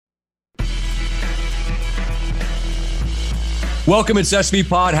Welcome, it's SV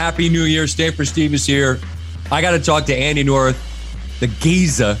Pod. Happy New Year. Stanford Steve is here. I got to talk to Andy North. The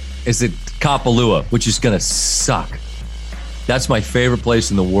Giza is at Kapalua, which is going to suck. That's my favorite place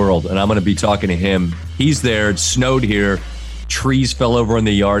in the world, and I'm going to be talking to him. He's there. It snowed here. Trees fell over in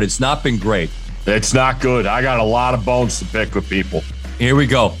the yard. It's not been great. It's not good. I got a lot of bones to pick with people. Here we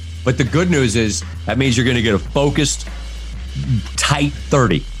go. But the good news is that means you're going to get a focused, tight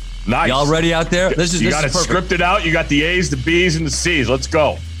 30. Nice. Y'all ready out there? You got it scripted out. You got the A's, the B's, and the C's. Let's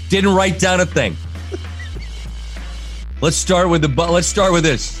go. Didn't write down a thing. Let's start with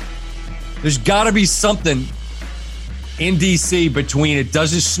this. There's got to be something in DC between it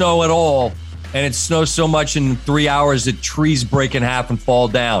doesn't snow at all and it snows so much in 3 hours that trees break in half and fall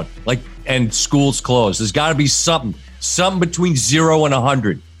down, and schools close. There's got to be something between 0 and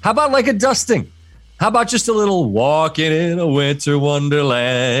 100. How about like a dusting? How about just a little walking in a winter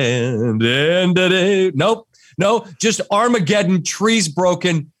wonderland? Nope. No, just Armageddon, trees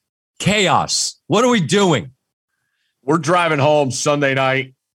broken, chaos. What are we doing? We're driving home Sunday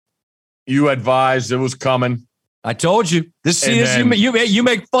night. You advised it was coming. I told you. You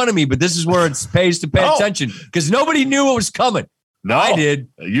make fun of me, but this is where it pays to pay attention because nobody knew it was coming. No, I did.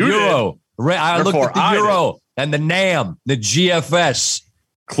 Euro. Did. I looked at the Euro and the NAM, the GFS.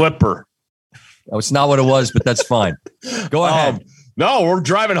 Clipper. Oh, it's not what it was, but that's fine. Go ahead. No, we're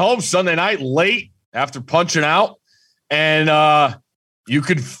driving home Sunday night late after punching out, and you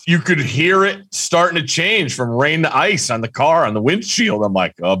could hear it starting to change from rain to ice on the car, on the windshield. I'm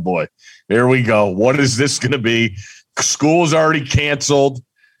like, oh boy, here we go. What is this going to be? School's already canceled,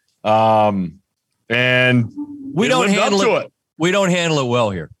 and we don't handle it. We don't handle it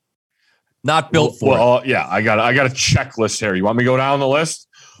well here. Not built for it. Yeah, I got a checklist here. You want me to go down the list?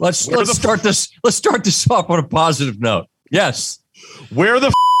 Let's start this off on a positive note. Yes. Where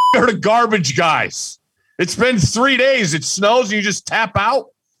the are the garbage guys? It's been 3 days. It snows and you just tap out.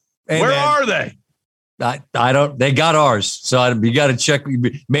 Hey, where are they? I don't. They got ours, so you got to check.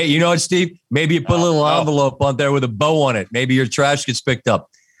 You know what, Steve? Maybe you put a little envelope on there with a bow on it. Maybe your trash gets picked up.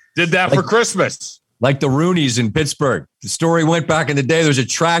 Did that for Christmas. Like the Rooneys in Pittsburgh. The story went back in the day. There was a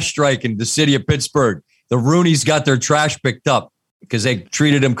trash strike in the city of Pittsburgh. The Rooneys got their trash picked up because they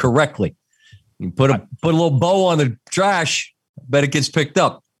treated them correctly. You put a little bow on the trash. I bet it gets picked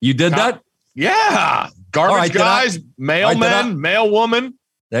up. You did that? Yeah. Garbage guys, mailmen, mailwoman.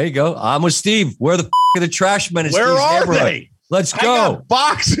 There you go. I'm with Steve. Where the are the trash men? Where are they? Let's go. I got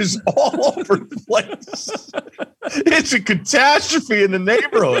boxes all over the place. It's a catastrophe in the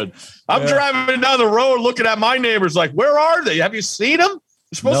neighborhood. I'm driving down the road looking at my neighbors like, where are they? Have you seen them?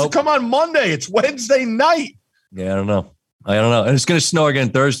 They're supposed to come on Monday. It's Wednesday night. Yeah, I don't know. And it's going to snow again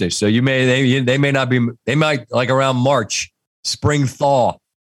Thursday. So they may not be, they might like around March, spring thaw.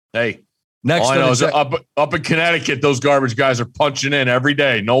 Hey, next all I know is up in Connecticut, those garbage guys are punching in every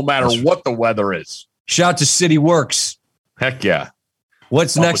day, no matter what the weather is. Shout to City Works. Heck yeah.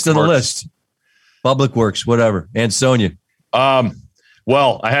 What's next on the list? Public Works, whatever. And Sonia.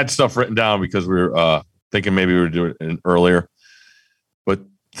 Well, I had stuff written down because we were thinking maybe we would do it earlier. But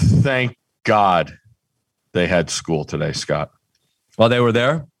thank God they had school today, Scott. While they were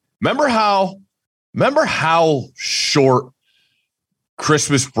there? Remember how short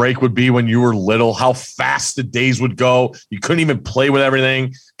Christmas break would be when you were little, how fast the days would go. You couldn't even play with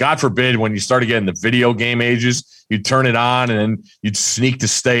everything. God forbid, when you started getting the video game ages, you'd turn it on and then you'd sneak to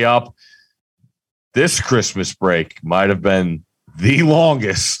stay up. This Christmas break might have been the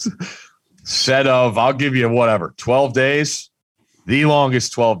longest set of, I'll give you 12 days, the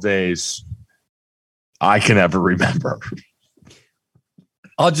longest 12 days I can ever remember.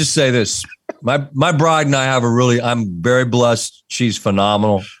 I'll just say this. My bride and I I'm very blessed. She's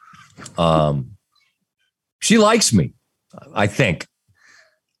phenomenal. She likes me, I think.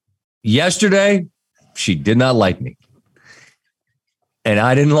 Yesterday, she did not like me. And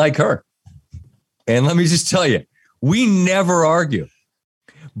I didn't like her. And let me just tell you, we never argue.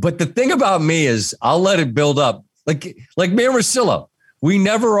 But the thing about me is I'll let it build up. Like me and Russillo, we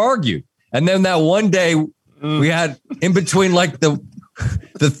never argued. And then that one day we had in between like the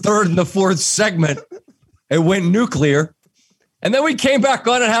third and the fourth segment, it went nuclear. And then we came back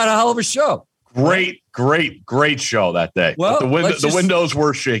on and had a hell of a show. Great show that day. Well, the windows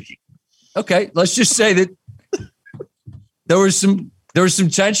were shaky. Okay, let's just say that there was some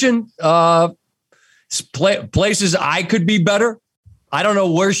tension. Places I could be better. I don't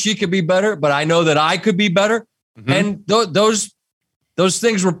know where she could be better, but I know that I could be better. Mm-hmm. And those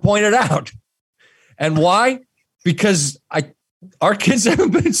things were pointed out. And why? Because our kids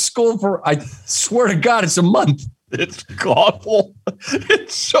haven't been in school for, I swear to God, it's a month. It's awful.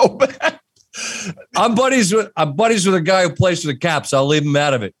 It's so bad. I'm buddies with a guy who plays for the Caps. I'll leave him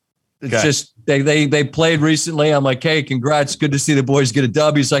out of it. It's just they played recently. I'm like, hey, congrats. Good to see the boys get a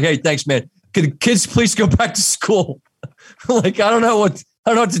dub. He's like, hey, thanks, man. Can the kids please go back to school? Like, I don't know what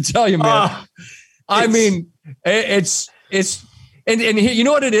to tell you, man. I mean, it's and you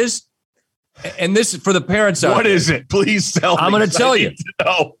know what it is? And this is for the parents out What there. is it? Please tell me. I'm going to tell you.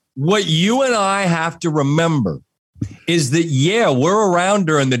 No. What you and I have to remember is that, we're around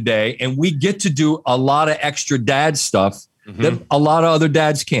during the day and we get to do a lot of extra dad stuff that a lot of other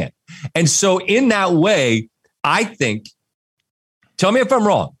dads can't. And so in that way, I think, tell me if I'm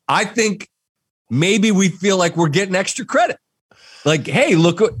wrong, I think maybe we feel like we're getting extra credit. Like, hey,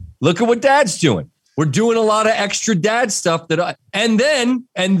 look at what dad's doing. We're doing a lot of extra dad stuff and then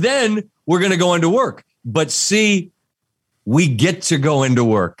we're going to go into work. But see, we get to go into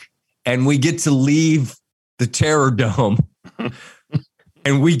work and we get to leave the Terror Dome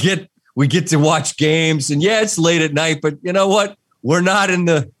and we get to watch games. And it's late at night, but you know what? We're not in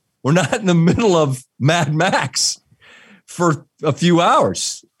the middle of Mad Max for a few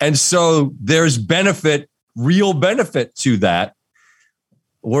hours. And so there's real benefit to that,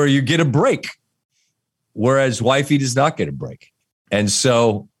 where you get a break, whereas wifey does not get a break. And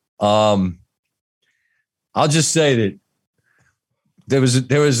so I'll just say that there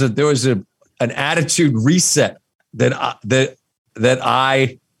was an attitude reset that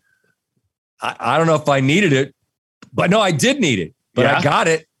I don't know if I needed it, but no, I did need it. But I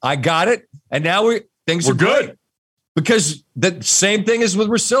got it. And now things are good. Because the same thing is with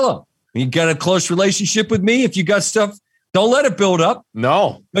Russillo. You got a close relationship with me. If you got stuff, don't let it build up.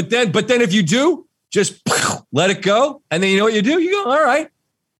 No. But then if you do, just let it go. And then you know what you do? You go, all right.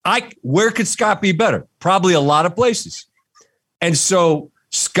 Where could Scott be better? Probably a lot of places. And so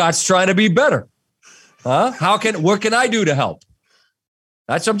Scott's trying to be better. What can I do to help?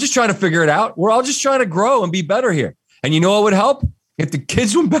 I'm just trying to figure it out. We're all just trying to grow and be better here. And you know what would help? If the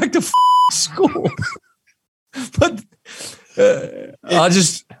kids went back to school. But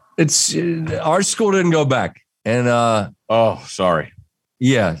our school didn't go back. And sorry.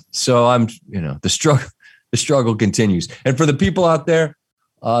 Yeah. So I'm, the struggle continues. And for the people out there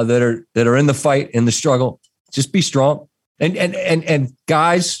that are in the fight, in the struggle, just be strong. And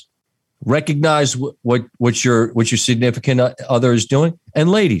guys, recognize what your significant other is doing.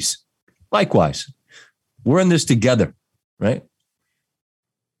 And ladies, likewise, we're in this together, right?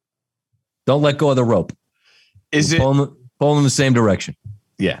 Don't let go of the rope. Pulling in the same direction?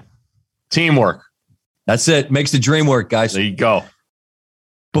 Yeah. Teamwork. That's it. Makes the dream work, guys. There you go.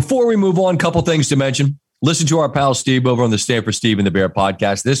 Before we move on, a couple things to mention. Listen to our pal Steve over on the Stanford Steve and the Bear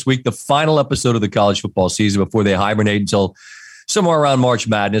podcast. This week, the final episode of the college football season before they hibernate until somewhere around March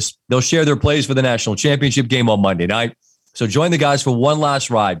Madness. They'll share their plays for the national championship game on Monday night. So join the guys for one last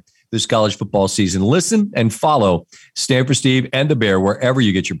ride this college football season. Listen and follow Stanford Steve and the Bear wherever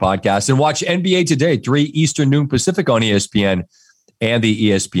you get your podcasts, and watch NBA Today, 3 Eastern, noon Pacific on ESPN and the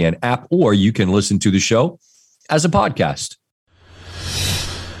ESPN app, or you can listen to the show as a podcast.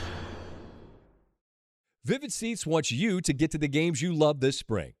 Vivid Seats wants you to get to the games you love this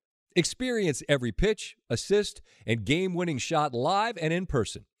spring. Experience every pitch, assist, and game-winning shot live and in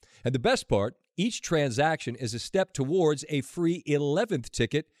person. And the best part, each transaction is a step towards a free 11th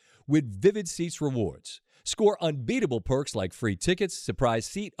ticket with Vivid Seats rewards. Score unbeatable perks like free tickets, surprise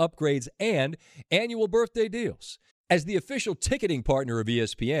seat upgrades, and annual birthday deals. As the official ticketing partner of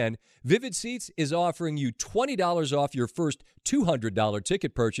ESPN, Vivid Seats is offering you $20 off your first $200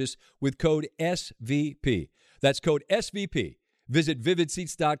 ticket purchase with code SVP. That's code SVP. Visit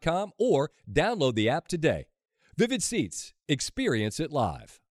vividseats.com or download the app today. Vivid Seats. Experience it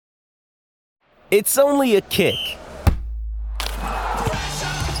live. It's only a kick,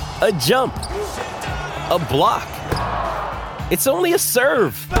 a jump, a block. It's only a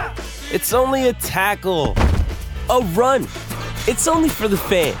serve. It's only a tackle, a run. It's only for the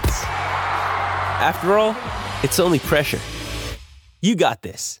fans. After all, it's only pressure. You got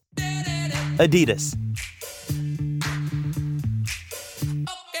this. Adidas.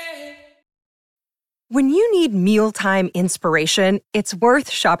 When you need mealtime inspiration, it's worth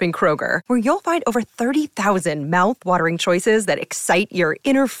shopping Kroger, where you'll find over 30,000 mouth-watering choices that excite your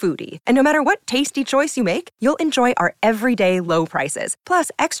inner foodie. And no matter what tasty choice you make, you'll enjoy our everyday low prices, plus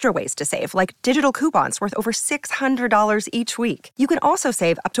extra ways to save, like digital coupons worth over $600 each week. You can also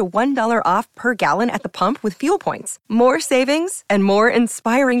save up to $1 off per gallon at the pump with fuel points. More savings and more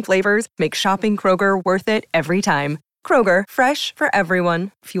inspiring flavors make shopping Kroger worth it every time. Kroger, fresh for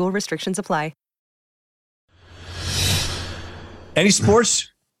everyone. Fuel restrictions apply. Any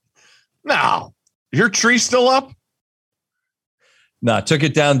sports? No. Your tree still up? No, took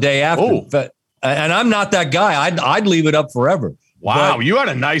it down day after. Oh. And I'm not that guy. I'd leave it up forever. Wow, you had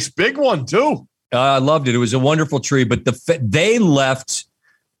a nice big one too. I loved it. It was a wonderful tree. But they left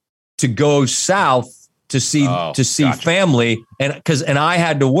to go south to see gotcha. Family, and I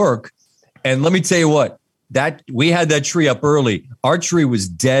had to work. And let me tell you what, that we had that tree up early. Our tree was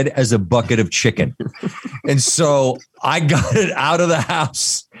dead as a bucket of chicken, and so I got it out of the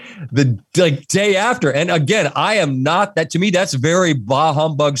house the day after. And again, I am not that. To me, that's very bah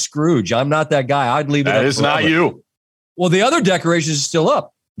humbug Scrooge. I'm not that guy. I'd leave it. That is forever. Not you. Well, the other decorations are still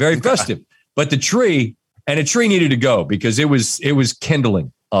up, very festive, but the tree needed to go because it was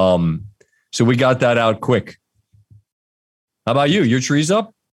kindling. So we got that out quick. How about you? Your tree's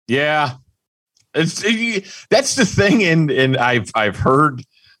up? Yeah, that's the thing, and I've heard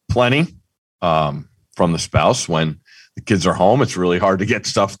plenty from the spouse when the kids are home. It's really hard to get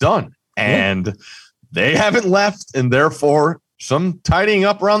stuff done, and they haven't left, and therefore some tidying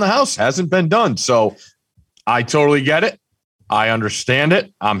up around the house hasn't been done. So I totally get it. I understand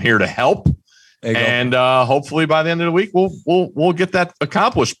it. I'm here to help, and hopefully by the end of the week we'll get that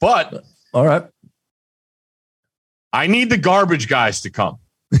accomplished. But all right, I need the garbage guys to come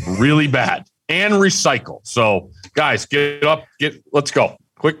really bad and recycle. So guys, get up, let's go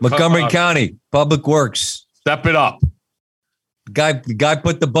quick. Montgomery County Public Works, step it up. The guy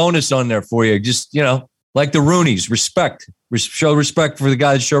put the bonus on there for you. Just like the Roonies, show respect for the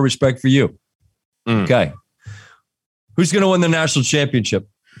guys. Show respect for you. Okay. Who's going to win the national championship?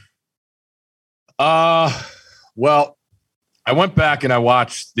 Well, I went back and I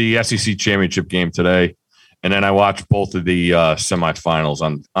watched the SEC championship game today, and then I watched both of the semifinals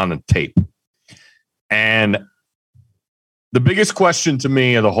on the tape. And the biggest question to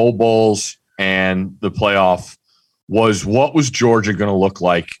me of the whole bowls and the playoff was, what was Georgia going to look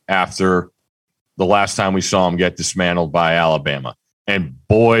like after the last time we saw them get dismantled by Alabama? And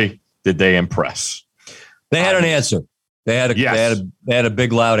boy, did they impress. They had an answer. They had a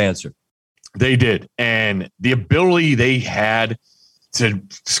big, loud answer. They did. And the ability they had to,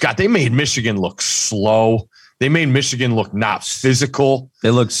 Scott, they made Michigan look slow. They made Michigan look not physical.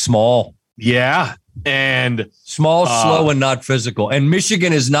 They looked small. Yeah. And small, slow, and not physical. And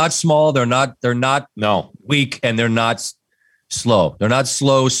Michigan is not small. They're not weak, and they're not slow. They're not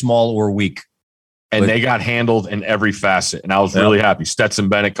slow, small, or weak. And they got handled in every facet. And I was really happy. Stetson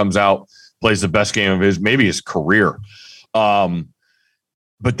Bennett comes out, plays the best game of his career.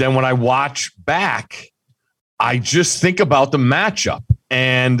 But then when I watch back, I just think about the matchup,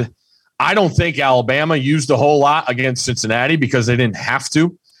 and I don't think Alabama used a whole lot against Cincinnati because they didn't have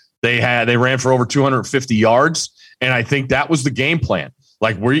to. They ran for over 250 yards, and I think that was the game plan.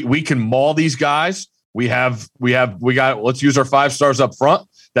 Like we can maul these guys. We got. Let's use our 5 stars up front.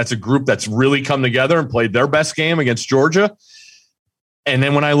 That's a group that's really come together and played their best game against Georgia. And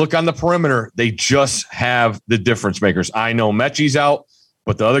then when I look on the perimeter, they just have the difference makers. I know Mechie's out,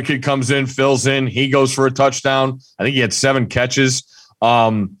 but the other kid comes in, fills in. He goes for a touchdown. I think he had 7 catches.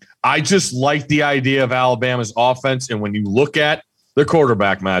 I just like the idea of Alabama's offense. And when you look at the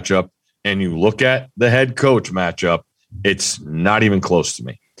quarterback matchup and you look at the head coach matchup, it's not even close to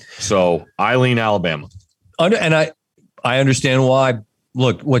me. So I lean Alabama. And I understand why.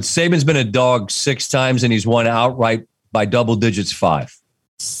 Look, Saban's been a dog 6 times, and he's won outright by double digits 5.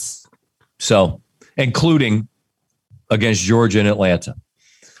 So, including against Georgia and Atlanta.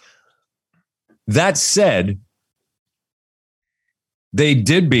 That said, they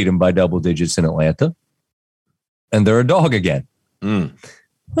did beat him by double digits in Atlanta, and they're a dog again.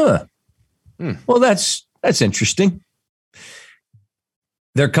 Well, that's interesting.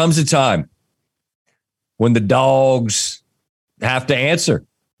 There comes a time when the dogs have to answer.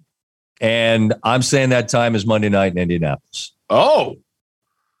 And I'm saying that time is Monday night in Indianapolis. Oh,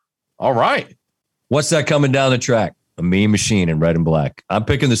 all right. What's that coming down the track? A mean machine in red and black. I'm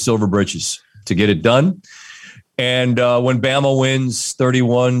picking the Silver Britches to get it done. And when Bama wins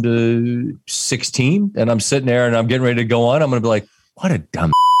 31-16, and I'm sitting there and I'm getting ready to go on, I'm going to be like, what a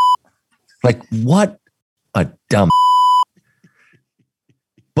dumb. Like, what a dumb.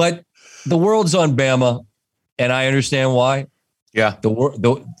 But the world's on Bama, and I understand why. Yeah.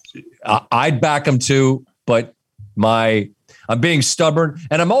 I'd back them too, but I'm being stubborn,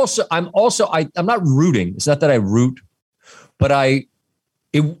 and I'm not rooting. It's not that I root, but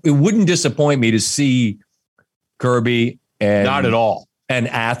it wouldn't disappoint me to see Kirby and not at all and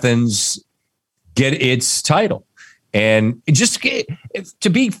Athens get its title. And just being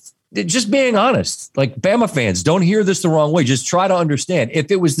honest, like Bama fans, don't hear this the wrong way. Just try to understand. If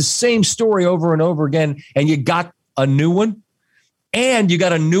it was the same story over and over again, and you got a new one, and you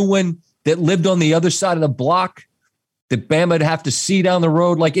got a new one that lived on the other side of the block, that Bama would have to see down the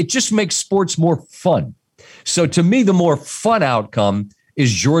road. Like, it just makes sports more fun. So to me, the more fun outcome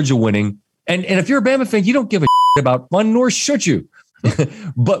is Georgia winning. And if you're a Bama fan, you don't give a shit about fun, nor should you.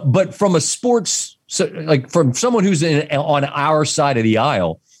 but from a sports, so like from someone who's on our side of the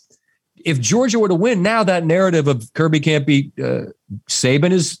aisle, if Georgia were to win, now that narrative of Kirby can't beat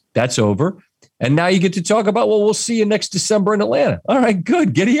Saban that's over. And now you get to talk about, well, we'll see you next December in Atlanta. All right,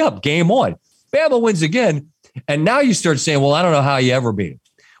 good. Giddy up. Game on. Bama wins again. And now you start saying, well, I don't know how you ever beat him.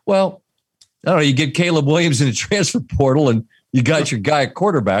 Well, I don't know. You get Caleb Williams in the transfer portal and you got your guy at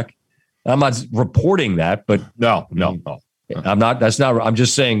quarterback. I'm not reporting that, but no. I'm not. That's not. I'm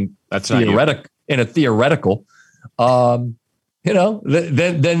just saying that's theoretical. In a theoretical, then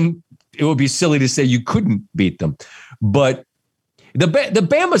it would be silly to say you couldn't beat them. But the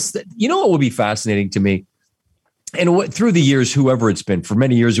Bama, what would be fascinating to me, and through the years, whoever it's been, for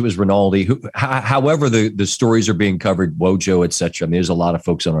many years it was Rinaldi. However, the stories are being covered, Wojo, etc. I mean, there's a lot of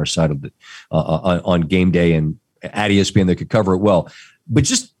folks on our side of the on game day and at ESPN that could cover it well. But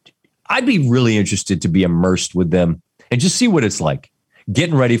I'd be really interested to be immersed with them and just see what it's like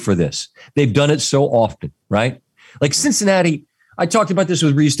getting ready for this. They've done it so often, right? Like Cincinnati, I talked about this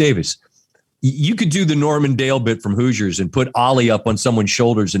with Reese Davis. You could do the Norman Dale bit from Hoosiers and put Ollie up on someone's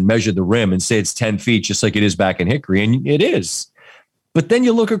shoulders and measure the rim and say it's 10 feet, just like it is back in Hickory. And it is. But then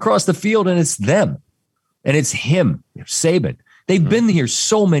you look across the field and it's them and it's him, Saban. They've been here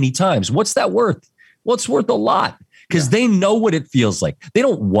so many times. What's that worth? Well, it's worth a lot because they know what it feels like. They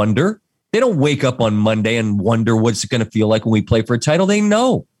don't wonder. They don't wake up on Monday and wonder what's it going to feel like when we play for a title. They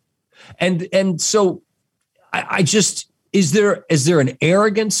know. And so I just, is there an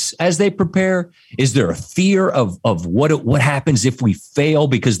arrogance as they prepare? Is there a fear of what happens if we fail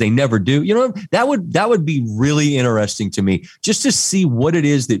because they never do? That would be really interesting to me just to see what it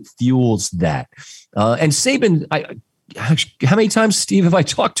is that fuels that. And Saban, how many times, Steve, have I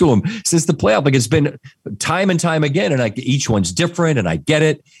talked to him since the playoff? Like, it's been time and time again, and each one's different, and I get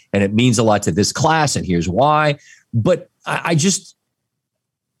it, and it means a lot to this class, and here's why. But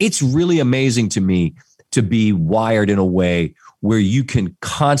it's really amazing to me to be wired in a way where you can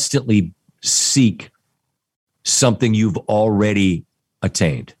constantly seek something you've already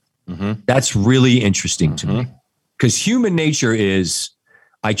attained. Mm-hmm. That's really interesting to me, because human nature is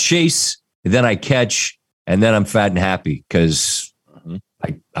I chase, then I catch, and then I'm fat and happy because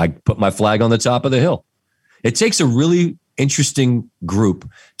I put my flag on the top of the hill. It takes a really interesting group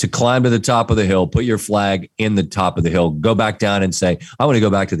to climb to the top of the hill, put your flag in the top of the hill, go back down and say, I want to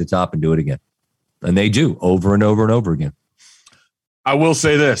go back to the top and do it again. And they do over and over and over again. I will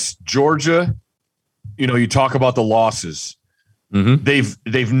say this, Georgia, you talk about the losses. Mm-hmm.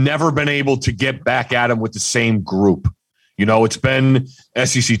 They've never been able to get back at them with the same group. It's been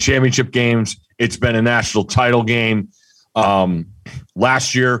SEC championship games. It's been a national title game.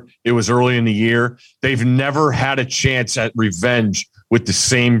 Last year, it was early in the year. They've never had a chance at revenge with the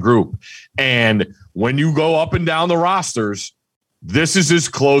same group. And when you go up and down the rosters, this is as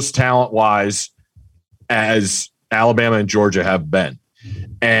close talent-wise as Alabama and Georgia have been.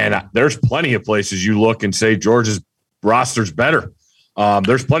 And there's plenty of places you look and say Georgia's roster's better.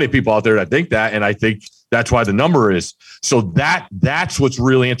 There's plenty of people out there that think that, and I think that's why the number is. So that's what's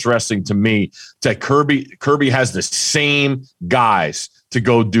really interesting to me, that Kirby has the same guys to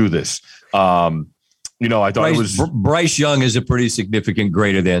go do this. I thought Bryce Young is a pretty significant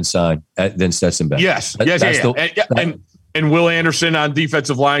greater than Stetson Bennett. Yes. And Will Anderson on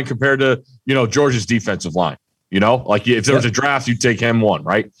defensive line compared to, Georgia's defensive line. Like if there was a draft, you'd take him one,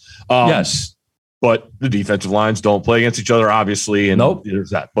 right? Yes. But the defensive lines don't play against each other, obviously. And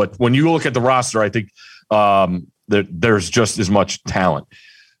there's that. But when you look at the roster, I think there's just as much talent.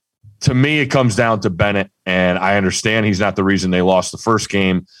 To me, it comes down to Bennett, and I understand he's not the reason they lost the first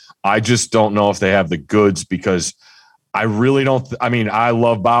game. I just don't know if they have the goods, because I really don't. I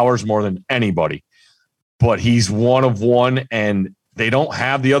love Bowers more than anybody, but he's one of one, and they don't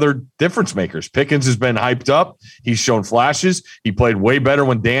have the other difference makers. Pickens has been hyped up. He's shown flashes. He played way better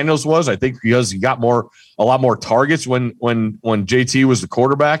when Daniels was. I think because he got a lot more targets when JT was the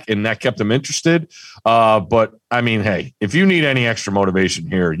quarterback, and that kept him interested. But hey, if you need any extra motivation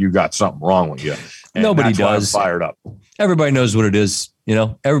here, you got something wrong with you. And nobody does. Fired up. Everybody knows what it is.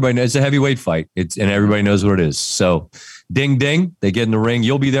 Everybody knows it's a heavyweight fight. And everybody knows what it is. So, ding ding, they get in the ring.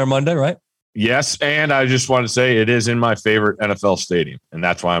 You'll be there Monday, right? Yes, and I just want to say it is in my favorite NFL stadium, and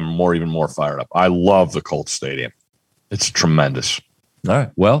that's why I'm even more fired up. I love the Colts Stadium. It's tremendous. All right.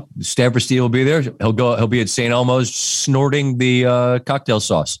 Well, Stanford Steve will be there. He'll be at St. Elmo's snorting the cocktail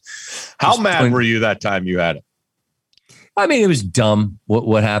sauce. How mad were you that time you had it? I mean, it was dumb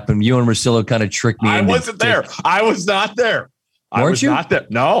what happened. You and Russillo kind of tricked me. I wasn't there. I was not there. Weren't you? Not there.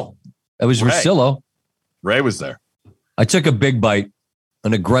 No. It was Russillo. Ray was there. I took a big bite,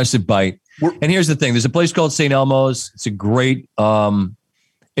 an aggressive bite. And here's the thing. There's a place called St. Elmo's. It's a great steakhouse,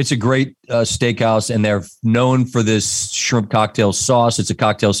 and they're known for this shrimp cocktail sauce. It's a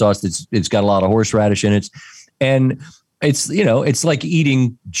cocktail sauce it's got a lot of horseradish in it. And it's like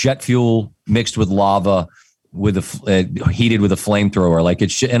eating jet fuel mixed with lava with heated with a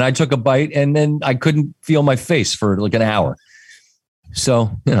flamethrower. And I took a bite, and then I couldn't feel my face for like an hour.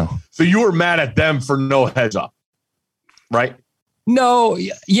 So, So you were mad at them for no heads up, right? No.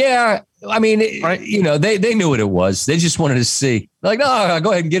 Yeah. I mean, right. They knew what it was. They just wanted to see. Like, no,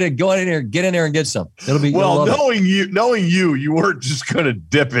 go ahead and get it. Go in there and get some. It'll be well. Knowing you weren't just gonna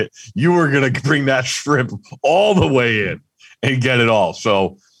dip it. You were gonna bring that shrimp all the way in and get it all.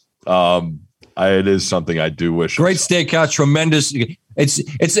 So, it is something I do wish. Great steakhouse, tremendous.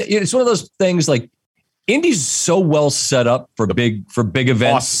 It's one of those things like Indy's so well set up for big events.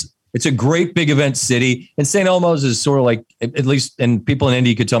 Awesome. It's a great big event city, and St. Elmo's is sort of like, at least, and people in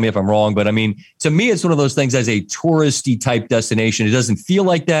Indy could tell me if I'm wrong, but I mean, to me, it's one of those things as a touristy type destination. It doesn't feel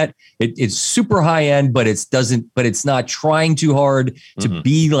like that. It's super high end, but it's not trying too hard to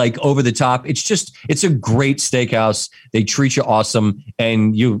be like over the top. It's a great steakhouse. They treat you awesome,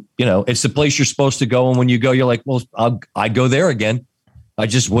 and it's the place you're supposed to go. And when you go, you're like, well, I'd go there again. I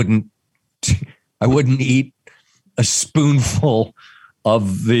just wouldn't eat a spoonful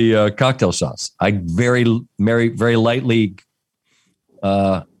of the cocktail sauce. I very lightly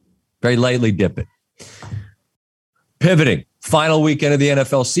dip it. Pivoting, final weekend of the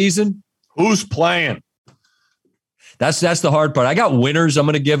NFL season. Who's playing? That's the hard part. I got winners I'm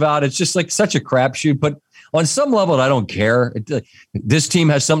going to give out. It's just like such a crapshoot, but on some level, I don't care. This team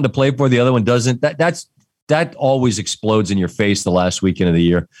has something to play for, the other one doesn't. That always explodes in your face the last weekend of the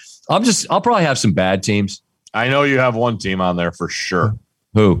year. I'll probably have some bad teams. I know you have one team on there for sure.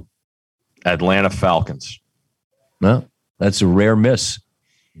 Who? Atlanta Falcons. No, that's a rare miss.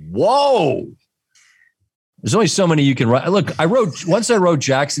 Whoa. There's only so many you can write. Look, once I wrote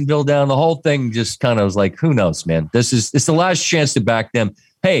Jacksonville down, the whole thing just kind of was like, who knows, man? It's the last chance to back them.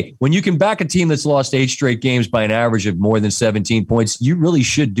 Hey, when you can back a team that's lost 8 straight games by an average of more than 17 points, you really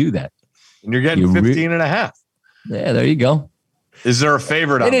should do that. And you're getting 15 and a half. Yeah, there you go. Is there a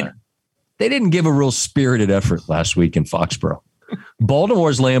favorite on there? They didn't give a real spirited effort last week in Foxborough.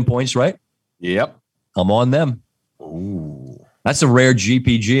 Baltimore's laying points, right? Yep. I'm on them. Ooh. That's a rare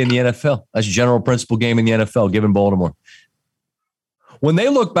GPG in the NFL. That's a general principle game in the NFL, given Baltimore. When they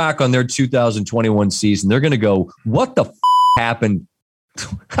look back on their 2021 season, they're going to go, what the happened?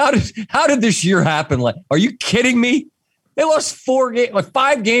 How did this year happen? Like, are you kidding me? They lost 5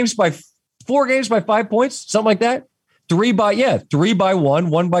 games by 4 games by 5 points, something like that. 3 by 1,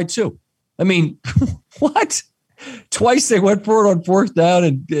 1 by 2. I mean, what? Twice they went for it on 4th down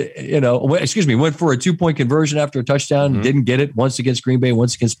and, went for a 2-point conversion after a touchdown, didn't get it. Once against Green Bay,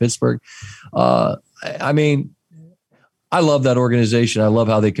 once against Pittsburgh. I mean, I love that organization. I love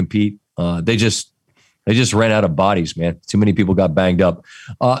how they compete. They just ran out of bodies, man. Too many people got banged up.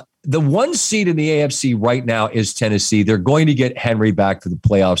 The 1 seed in the AFC right now is Tennessee. They're going to get Henry back for the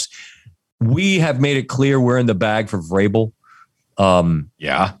playoffs. We have made it clear we're in the bag for Vrabel.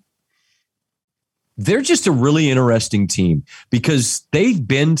 Yeah. They're just a really interesting team because they've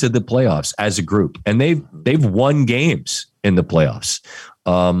been to the playoffs as a group and they've won games in the playoffs.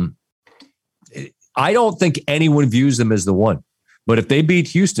 I don't think anyone views them as the one, but if they beat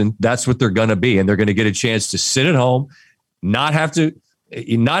Houston, that's what they're going to be. And they're going to get a chance to sit at home, not have to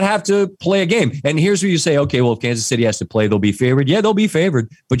play a game. And here's where you say, okay, well, if Kansas City has to play, they'll be favored. Yeah, they'll be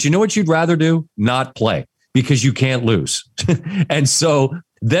favored. But you know what you'd rather do? Not play because you can't lose. And so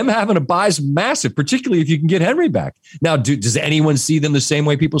them having a bye is massive, particularly if you can get Henry back. Now, does anyone see them the same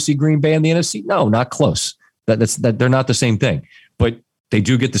way people see Green Bay in the NFC? No, not close. They're not the same thing. But they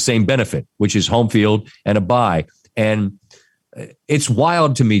do get the same benefit, which is home field and a bye. And it's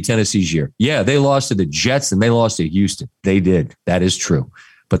wild to me, Tennessee's year. Yeah, they lost to the Jets and they lost to Houston. They did. That is true.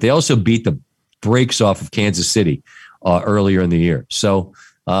 But they also beat the brakes off of Kansas City earlier in the year. So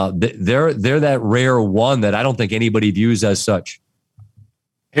they're that rare one that I don't think anybody views as such.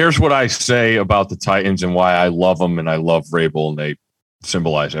 Here's what I say about the Titans and why I love them and I love Vrabel, and they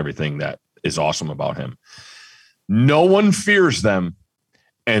symbolize everything that is awesome about him. No one fears them,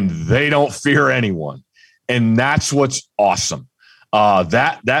 and they don't fear anyone. And that's what's awesome.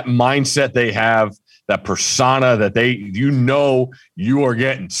 That mindset they have, that persona that you are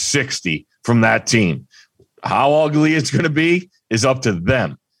getting 60 from that team. How ugly it's going to be is up to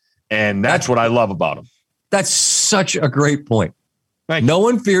them. And that's what I love about them. That's such a great point. Thank no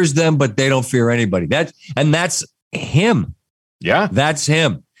one fears them, but they don't fear anybody. That's him. Yeah. That's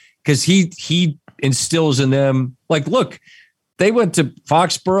him. Because he instills in them, like, look, they went to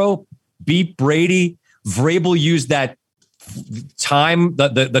Foxborough, beat Brady. Vrabel used that time,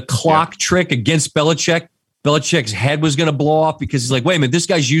 the clock trick against Belichick. Belichick's head was going to blow off because he's like, wait a minute, this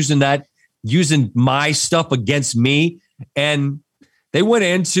guy's using my stuff against me. And they went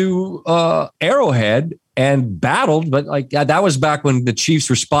into Arrowhead and battled, but that was back when the Chiefs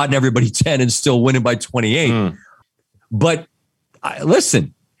were spotting everybody 10 and still winning by 28. But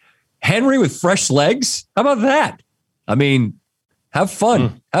listen, Henry with fresh legs, how about that? I mean, have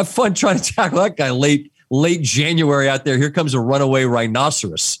fun. Have fun trying to tackle that guy late January out there. Here comes a runaway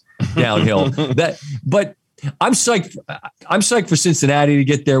rhinoceros downhill. But I'm psyched. I'm psyched for Cincinnati to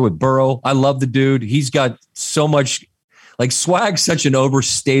get there with Burrow. I love the dude. He's got so much, like, swag's such an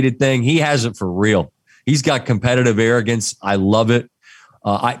overstated thing. He has it for real. He's got competitive arrogance. I love it.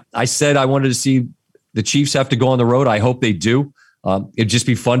 I said I wanted to see the Chiefs have to go on the road. I hope they do. It'd just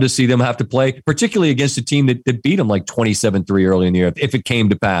be fun to see them have to play, particularly against a team that beat them like 27-3 early in the year, if it came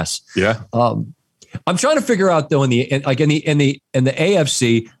to pass. Yeah. I'm trying to figure out though in the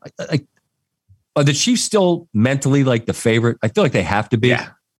AFC, are the Chiefs still mentally like the favorite? I feel like they have to be.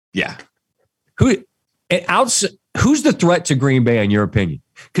 Yeah. Who's the threat to Green Bay in your opinion?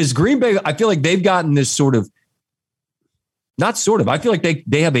 Because Green Bay, I feel like they've gotten this I feel like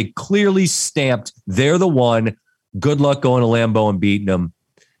they have a clearly stamped, they're the one. Good luck going to Lambeau and beating them.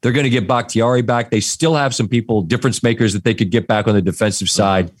 They're going to get Bakhtiari back. They still have some people, difference makers that they could get back on the defensive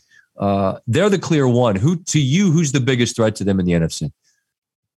side. They're the clear one. Who's the biggest threat to them in the NFC?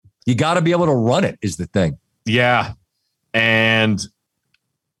 You got to be able to run it is the thing. Yeah. And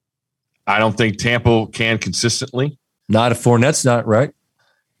I don't think Tampa can consistently. Not if Fournette's not right.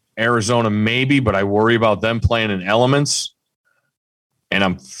 Arizona maybe, but I worry about them playing in elements. And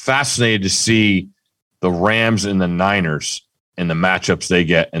I'm fascinated to see the Rams and the Niners and the matchups they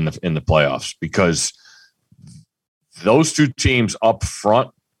get in the playoffs, because those two teams up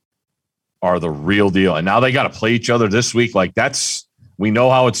front are the real deal. And now they got to play each other this week. Like, we know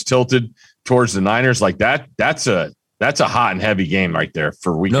how it's tilted towards the Niners. Like that's a hot and heavy game right there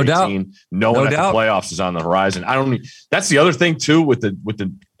for week 18, knowing that the playoffs is on the horizon. That's the other thing too, with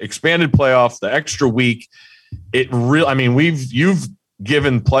the expanded playoff, the extra week. You've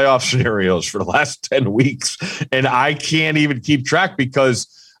given playoff scenarios for the last 10 weeks, and I can't even keep track because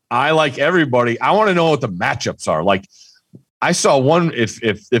I, like everybody, I want to know what the matchups are. Like, I saw one, if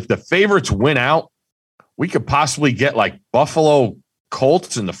the favorites win out, we could possibly get like Buffalo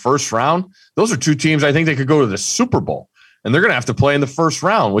Colts in the first round. Those are two teams I think they could go to the Super Bowl, and they're going to have to play in the first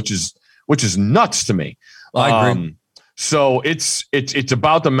round, which is nuts to me. I agree. So it's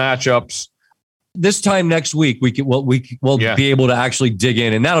about the matchups. This time next week, we'll be able to actually dig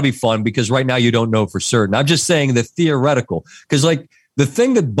in, and that'll be fun because right now you don't know for certain. I'm just saying the theoretical, because like the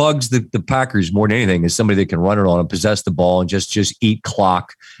thing that bugs the Packers more than anything is somebody that can run it on and possess the ball and just eat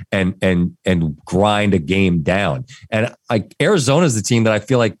clock and grind a game down. And like Arizona's the team that I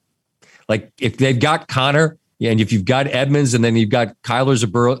feel like if they've got Connor and if you've got Edmonds and then you've got Kyler's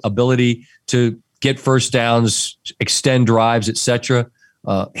ability to get first downs, extend drives, etc.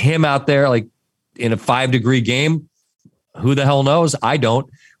 Him out there like in a 5-degree game, who the hell knows? I don't.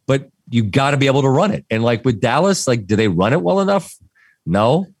 But you got to be able to run it. And like with Dallas, like, do they run it well enough?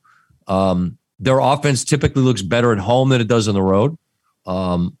 No. Their offense typically looks better at home than it does on the road.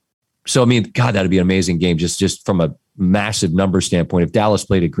 So, I mean, God, that'd be an amazing game just from a massive number standpoint. If Dallas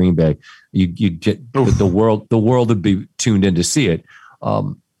played at Green Bay, you'd get the world would be tuned in to see it.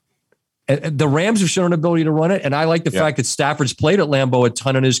 And the Rams have shown an ability to run it. And I like the fact that Stafford's played at Lambeau a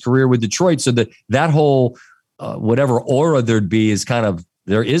ton in his career with Detroit. So that whole whatever aura there'd be is kind of,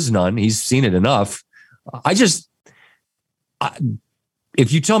 there is none. He's seen it enough.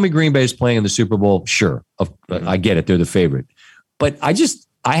 If you tell me Green Bay is playing in the Super Bowl, sure, I get it. They're the favorite. But I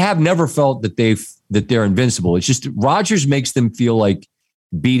have never felt that they're invincible. It's just Rodgers makes them feel like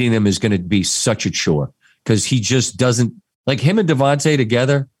beating them is going to be such a chore because he just doesn't, like him and Devontae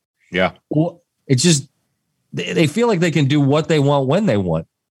together. Yeah. Well, it's just, they feel like they can do what they want when they want.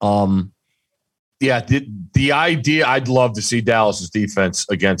 Yeah. The idea, I'd love to see Dallas's defense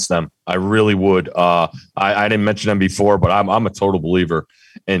against them. I really would. I didn't mention them before, but I'm a total believer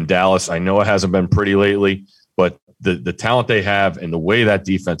in Dallas. I know it hasn't been pretty lately, but the talent they have and the way that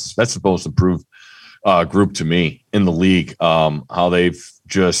defense, that's the most improved group to me in the league. How they've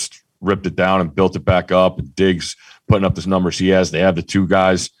just ripped it down and built it back up. And Diggs putting up the numbers he has. They have the two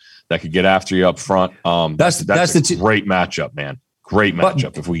guys that could get after you up front. That's a great matchup, man. Great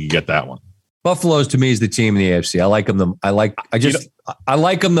matchup if we could get that one. Buffalo's to me is the team in the AFC. I like them. I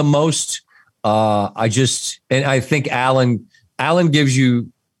like them the most. And I think Allen gives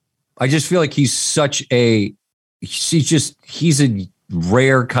you. I just feel like he's a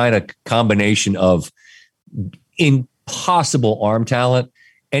rare kind of combination of impossible arm talent,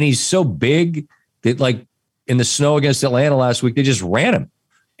 and he's so big that, like, in the snow against Atlanta last week, they just ran him,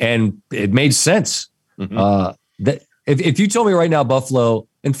 and it made sense. Mm-hmm. That if you told me right now, Buffalo,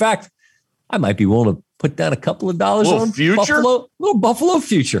 in fact, I might be willing to put down a couple of dollars on future, little Buffalo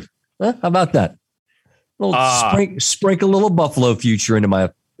future. Huh? How about that? Sprinkle a little Buffalo future into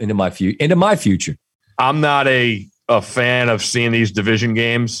my future. I'm not a fan of seeing these division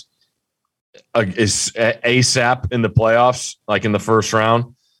games is ASAP in the playoffs, like in the first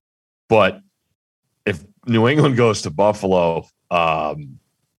round. But if New England goes to Buffalo,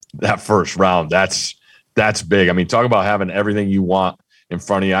 that first round, that's big. I mean, talk about having everything you want in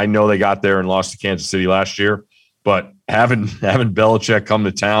front of you. I know they got there and lost to Kansas City last year, but having Belichick come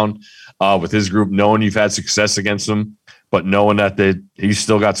to town with his group, knowing you've had success against them, but knowing that he's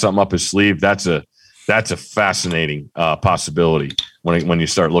still got something up his sleeve, that's a fascinating possibility when you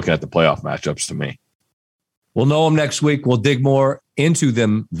start looking at the playoff matchups to me. We'll know them next week. We'll dig more into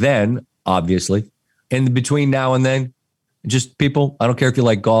them then, obviously. In between now and then, just people, I don't care if you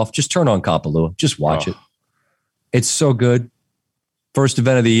like golf, just turn on Kapalua. Just watch it. It's so good. First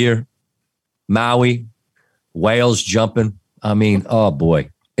event of the year. Maui, whales jumping. I mean, oh boy.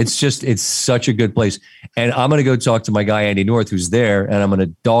 It's such a good place. And I'm going to go talk to my guy, Andy North, who's there, and I'm going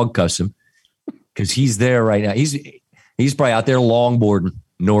to dog cuss him because he's there right now. He's probably out there longboarding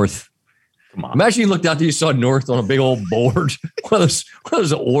North. Come on. Imagine you looked out there, you saw North on a big old board. one of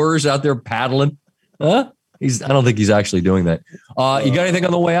those oars out there paddling. Huh? I don't think he's actually doing that. You got anything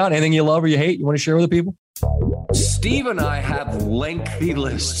on the way out? Anything you love or you hate you want to share with the people? Steve and I have lengthy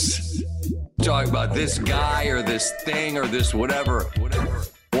lists. Talk about this guy or this thing or this whatever.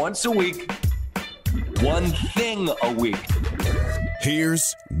 Once a week, one thing a week.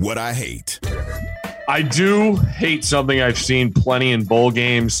 Here's what I hate. I do hate something I've seen plenty in bowl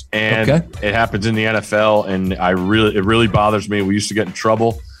games, and It happens in the NFL, and it really bothers me. We used to get in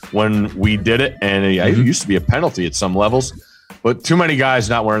trouble when we did it, and it used to be a penalty at some levels. But too many guys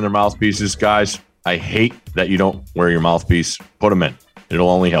not wearing their mouthpieces. Guys, I hate that you don't wear your mouthpiece. Put them in. It'll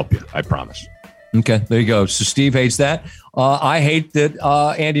only help you. I promise. Okay, there you go. So Steve hates that. I hate that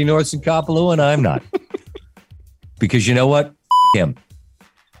Andy North's in Kapalua, and I'm not. Because you know what? Him.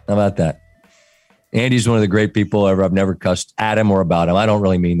 How about that? Andy's one of the great people ever. I've never cussed at him or about him. I don't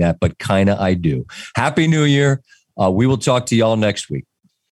really mean that, but kind of I do. Happy New Year. We will talk to y'all next week.